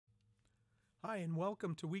Hi, and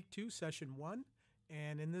welcome to Week 2, Session 1.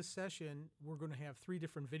 And in this session, we're going to have 3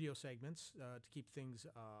 different video segments to keep things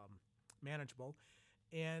manageable.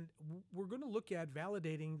 And we're going to look at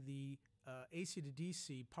validating the AC to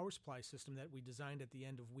DC power supply system that we designed at the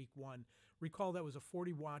end of Week 1. Recall that was a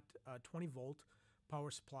 40-watt, 20-volt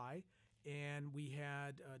power supply. And we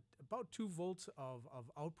had about 2 volts of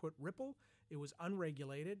output ripple. It was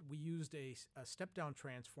unregulated. We used a step-down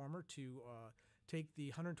transformer to take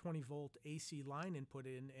the 120-volt AC line input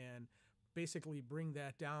in and basically bring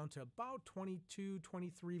that down to about 22,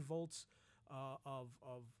 23 volts of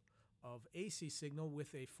AC signal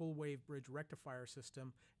with a full-wave bridge rectifier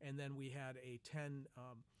system. And then we had a 10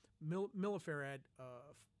 millifarad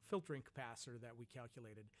filtering capacitor that we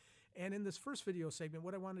calculated. And in this first video segment,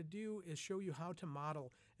 what I want to do is show you how to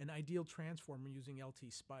model an ideal transformer using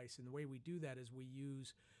Ltspice. And the way we do that is we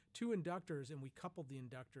use 2 inductors and we couple the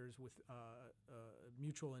inductors with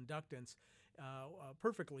mutual inductance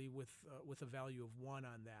perfectly with a value of 1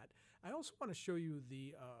 on that. I also want to show you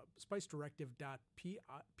the Spice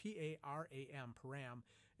Directive.param,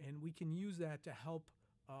 and we can use that to help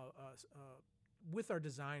with our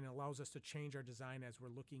design. It allows us to change our design as we're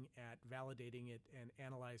looking at validating it and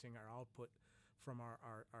analyzing our output from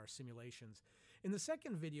our simulations. In the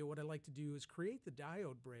second video, what I like to do is create the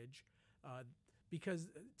diode bridge because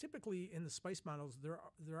typically in the Spice models, there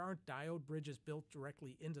aren't diode bridges built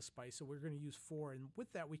directly into Spice, so we're going to use 4. And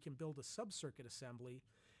with that, we can build a sub-circuit assembly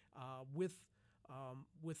with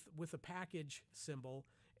a package symbol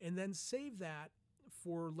and then save that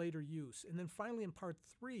for later use. And then finally in part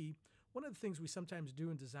 3, one of the things we sometimes do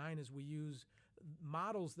in design is we use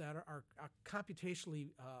models that are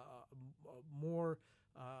computationally more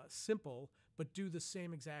simple, but do the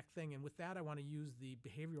same exact thing. And with that, I want to use the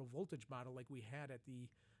behavioral voltage model like we had at the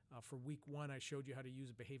for week 1. I showed you how to use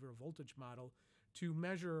a behavioral voltage model to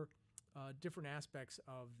measure different aspects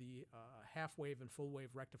of the half-wave and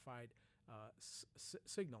full-wave rectified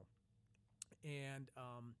signal. And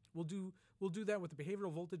we'll do that with the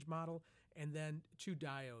behavioral voltage model and then 2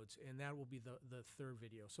 diodes, and that will be the third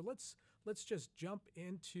video. So let's just jump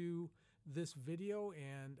into this video,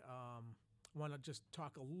 and I want to just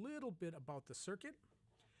talk a little bit about the circuit.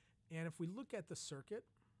 And if we look at the circuit,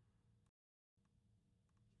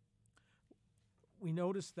 we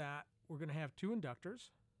notice that we're going to have 2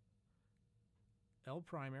 inductors, L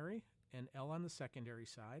primary and L on the secondary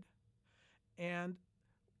side, and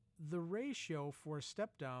the ratio for a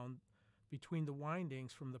step down between the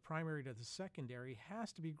windings from the primary to the secondary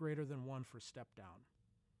has to be greater than 1 for step down.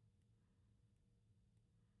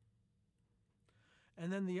 And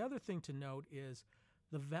then the other thing to note is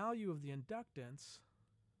the value of the inductance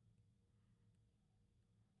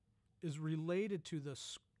is related to the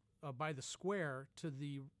by the square to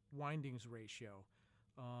the windings ratio.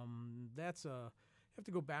 You have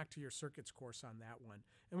to go back to your circuits course on that one.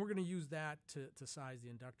 And we're going to use that to size the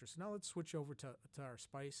inductor. So now let's switch over to our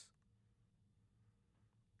Spice.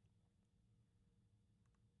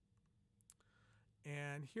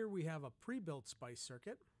 And here we have a pre-built Spice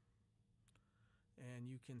circuit. And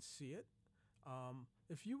you can see it.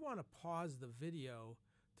 If you want to pause the video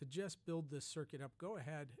to just build this circuit up, go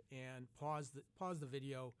ahead and pause the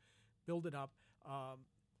video, build it up.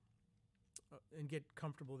 And get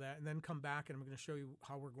comfortable with that, and then come back and I'm going to show you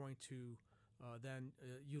how we're going to then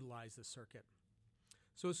utilize the circuit.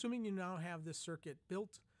 So assuming you now have this circuit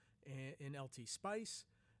built in Ltspice,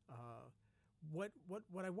 what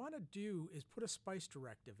I want to do is put a Spice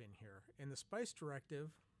directive in here, and the Spice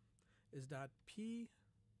directive is .parama,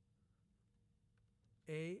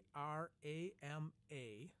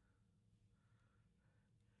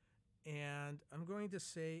 and I'm going to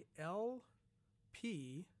say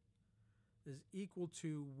LP is equal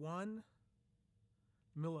to 1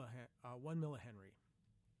 millihenry.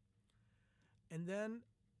 And then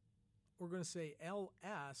we're going to say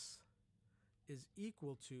LS is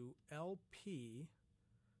equal to LP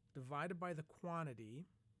divided by the quantity.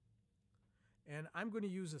 And I'm going to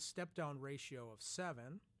use a step-down ratio of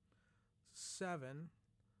 7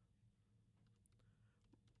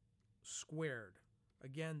 squared.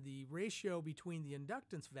 Again, the ratio between the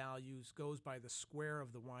inductance values goes by the square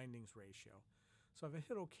of the windings ratio. So if I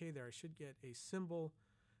hit OK there, I should get a symbol,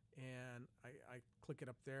 and I click it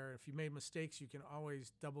up there. If you made mistakes, you can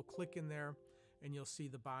always double-click in there, and you'll see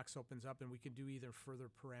the box opens up, and we can do either further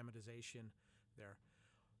parameterization there.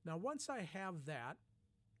 Now, once I have that,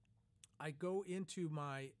 I go into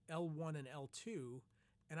my L1 and L2,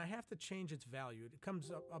 and I have to change its value. It comes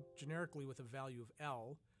up generically with a value of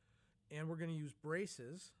L. And we're going to use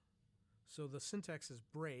braces. So the syntax is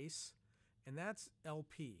brace, and that's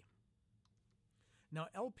LP. Now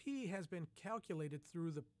LP has been calculated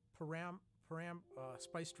through the param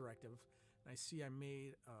Spice directive. I see I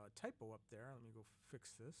made a typo up there. Let me go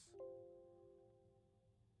fix this.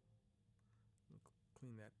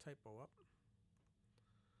 Clean that typo up.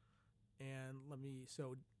 And let me,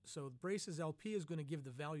 so braces LP is going to give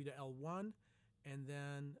the value to L1, and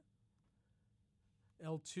then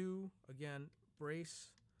L2, again, brace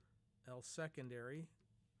L secondary,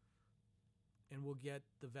 and we'll get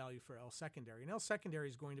the value for L secondary. And L secondary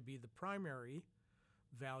is going to be the primary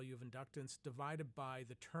value of inductance divided by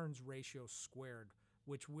the turns ratio squared,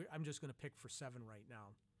 which I'm just going to pick for 7 right now.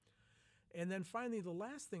 And then finally, the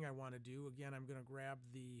last thing I want to do, again, I'm going to grab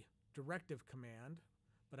the directive command,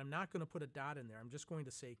 but I'm not going to put a dot in there. I'm just going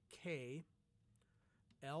to say K,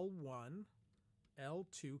 L1,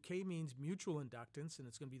 L2. K means mutual inductance, and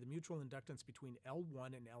it's going to be the mutual inductance between L1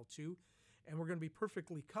 and L2. And we're going to be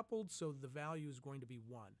perfectly coupled, so the value is going to be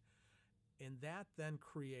 1. And that then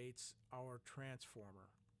creates our transformer.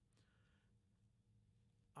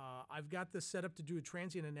 I've got this set up to do a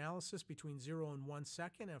transient analysis between 0 and 1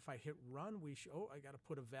 second. And if I hit run, I got to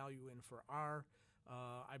put a value in for R.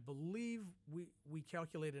 I believe we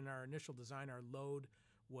calculated in our initial design our load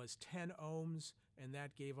was 10 ohms, and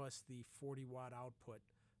that gave us the 40 watt output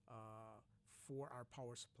for our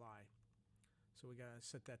power supply. So we got to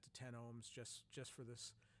set that to 10 ohms just for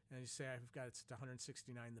this. And you say I've got it set to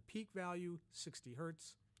 169. The peak value, 60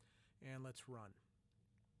 hertz, and let's run.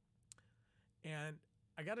 And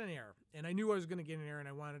I got an error, and I knew I was going to get an error, and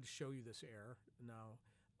I wanted to show you this error. Now,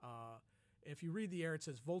 if you read the error, it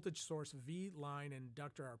says voltage source V line and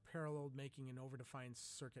inductor are parallel, making an overdefined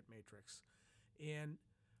circuit matrix. And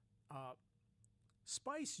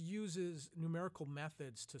Spice uses numerical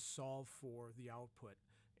methods to solve for the output,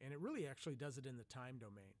 and it really actually does it in the time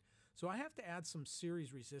domain. So I have to add some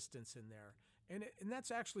series resistance in there, and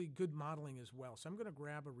that's actually good modeling as well. So I'm going to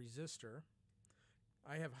grab a resistor.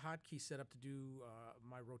 I have hotkey set up to do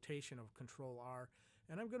my rotation of Control R,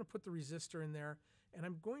 and I'm going to put the resistor in there, and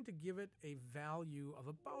I'm going to give it a value of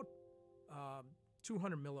about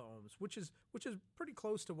 200 milliohms, which is pretty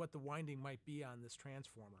close to what the winding might be on this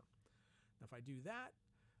transformer. Now if I do that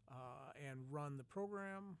and run the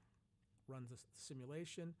program, run the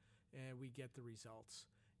simulation, and we get the results.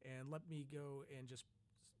 And let me go and just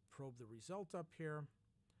probe the result up here,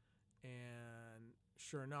 and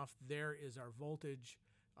sure enough, there is our voltage.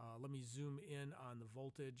 Let me zoom in on the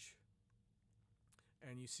voltage,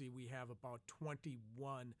 and you see we have about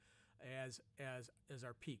 21 as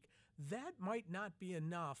our peak. That might not be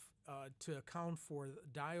enough to account for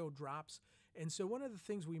diode drops, and so one of the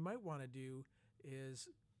things we might want to do is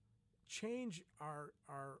change our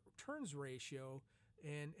turns ratio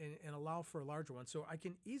and allow for a larger one. So I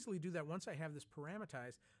can easily do that once I have this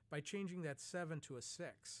parameterized by changing that 7 to a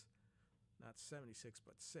 6. Not 76,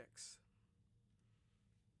 but 6.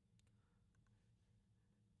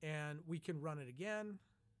 And we can run it again.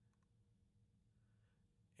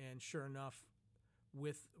 And sure enough,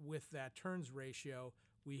 with that turns ratio,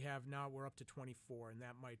 we're up to 24, and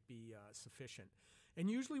that might be sufficient. And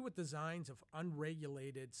usually with designs of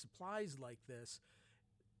unregulated supplies like this,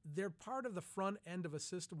 they're part of the front end of a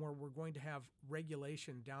system where we're going to have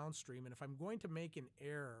regulation downstream. And if I'm going to make an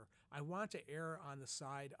error, I want to err on the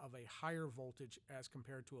side of a higher voltage as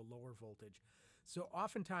compared to a lower voltage. So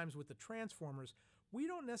oftentimes with the transformers, we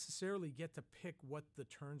don't necessarily get to pick what the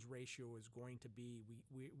turns ratio is going to be.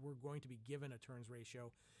 We're going to be given a turns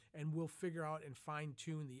ratio, and we'll figure out and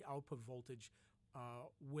fine-tune the output voltage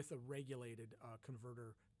with a regulated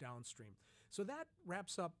converter downstream. So that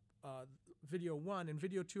wraps up video 1. In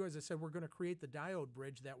video 2, as I said, we're going to create the diode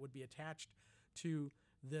bridge that would be attached to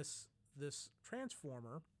this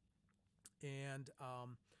transformer. And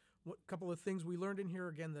a couple of things we learned in here,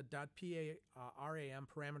 again, the .param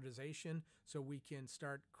parameterization, so we can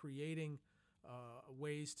start creating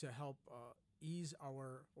ways to help ease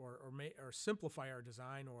our or simplify our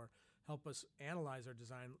design, or help us analyze our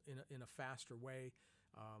design in a faster way.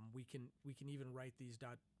 We can even write these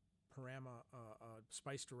param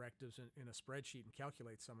Spice directives in a spreadsheet and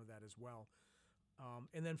calculate some of that as well.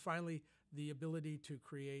 And then finally, the ability to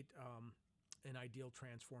create an ideal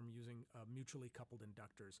transform using mutually coupled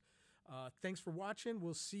inductors. Thanks for watching.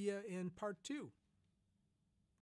 We'll see you in part 2.